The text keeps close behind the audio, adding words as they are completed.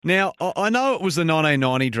Now, I know it was the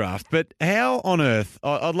 1990 draft, but how on earth,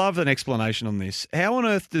 I'd love an explanation on this, how on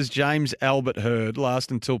earth does James Albert Hurd last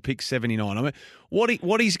until pick 79? I mean,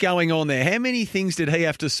 what is going on there? How many things did he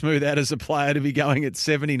have to smooth out as a player to be going at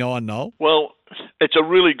 79, Noel? Well, it's a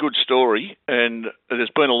really good story, and there's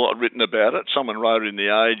been a lot written about it. Someone wrote in the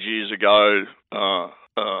Age years ago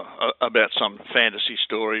about some fantasy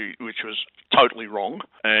story which was totally wrong,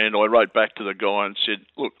 and I wrote back to the guy and said,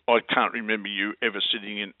 look, I can't remember you ever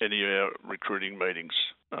sitting in any of our recruiting meetings,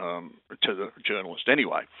 to the journalist.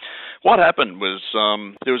 Anyway, what happened was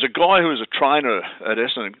there was a guy who was a trainer at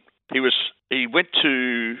Essendon. He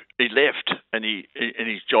left and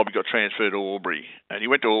his job got transferred to Albury, and he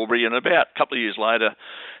went to Albury, and about a couple of years later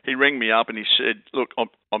he rang me up and he said, look,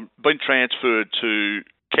 I'm been transferred to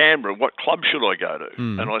Canberra, what club should I go to?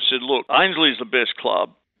 And I said, look, Ainsley's the best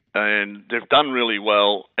club and they've done really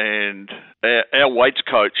well, and our weights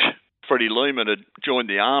coach Freddie Lehman had joined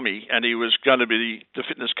the army and he was going to be the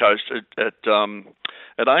fitness coach at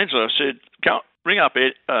Ainsley. I said, ring up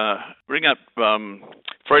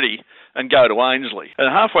Freddie and go to Ainsley.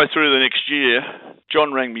 And halfway through the next year,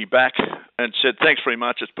 John rang me back and said, thanks very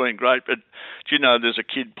much, it's been great, but do you know there's a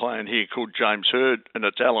kid playing here called James Hurd, and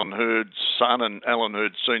it's Alan Hurd's son and Alan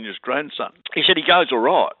Hurd Senior's grandson. He said, he goes all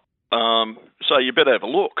right. So you better have a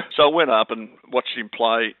look. So I went up and watched him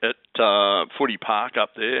play at Footy Park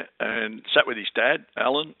up there and sat with his dad,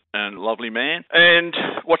 Alan, and lovely man, and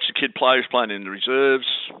watched the kid play. He was playing in the reserves,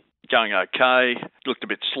 going okay, looked a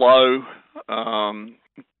bit slow,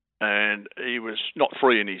 and he was not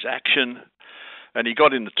free in his action. And he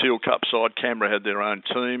got in the Teal Cup side. Canberra had their own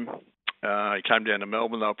team. He came down to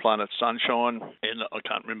Melbourne. They were playing at Sunshine, and I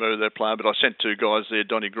can't remember who they were playing, but I sent two guys there,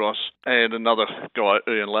 Donny Gross and another guy,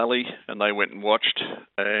 Ian Lally, and they went and watched,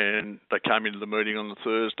 and they came into the meeting on the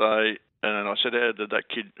Thursday, and I said, how did that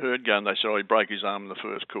kid Hurd go? And they said, he broke his arm in the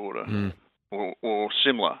first quarter. Or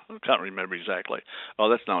similar. I can't remember exactly. Oh,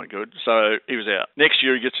 that's not good. So he was out. Next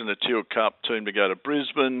year he gets in the Teal Cup team to go to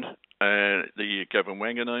Brisbane, and the year Gavin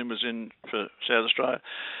Wanganeen was in for South Australia.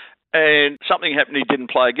 And something happened, he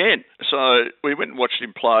didn't play again. So we went and watched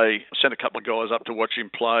him play, sent a couple of guys up to watch him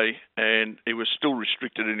play, and he was still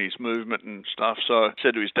restricted in his movement and stuff. So I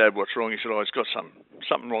said to his dad, what's wrong? He said, he's got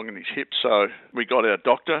something wrong in his hip. So we got our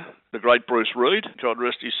doctor, the great Bruce Reid, God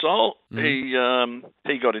rest his soul. He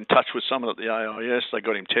got in touch with someone at the AIS. They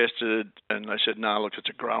got him tested, and they said, no, look, it's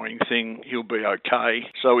a growing thing. He'll be okay.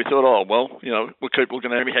 So we thought, we'll keep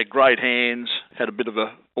looking at him. He had great hands, had a bit of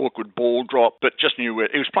a awkward ball drop, but just knew where.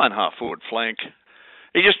 He was playing half forward flank.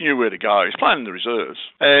 He just knew where to go. He was playing in the reserves.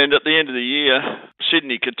 And at the end of the year,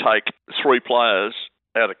 Sydney could take 3 players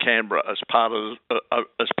out of Canberra as part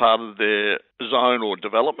of their zone or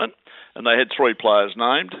development, and they had 3 players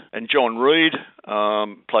named. And John Reid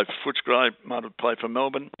played for Footscray, might have played for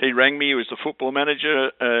Melbourne. He rang me. He was the football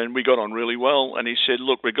manager, and we got on really well. And he said,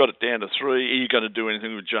 "Look, we got it down to 3. Are you going to do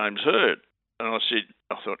anything with James Hurd?" And I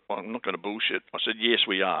thought, well, I'm not going to bullshit. I said, yes,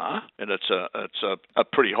 we are, and it's a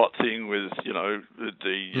pretty hot thing with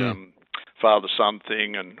the father-son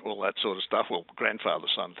thing and all that sort of stuff. Well,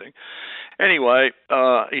 grandfather-son thing. Anyway,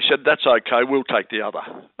 he said, that's okay. We'll take the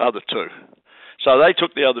other 2. So they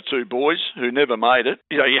took the other 2 boys who never made it.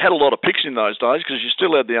 You had a lot of picks in those days because you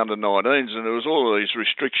still had the under-19s, and there was all of these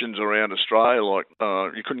restrictions around Australia, like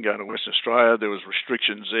you couldn't go to Western Australia. There was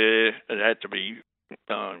restrictions there. It had to be.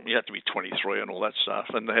 You had to be 23 and all that stuff,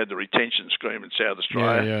 and they had the retention scheme in South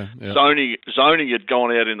Australia. Yeah. Zoning had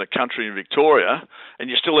gone out in the country in Victoria, and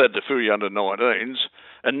you still had to fill your under-19s,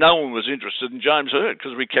 and no one was interested in James Hurd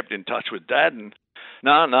because we kept in touch with Dad, and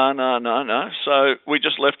no. So we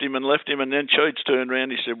just left him, and then Cheats turned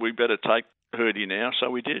around. He said, we better take Hurdy now, so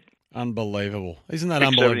we did. Unbelievable. Isn't that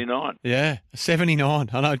unbelievable? 79. Yeah, 79.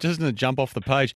 I know, doesn't it jump off the page?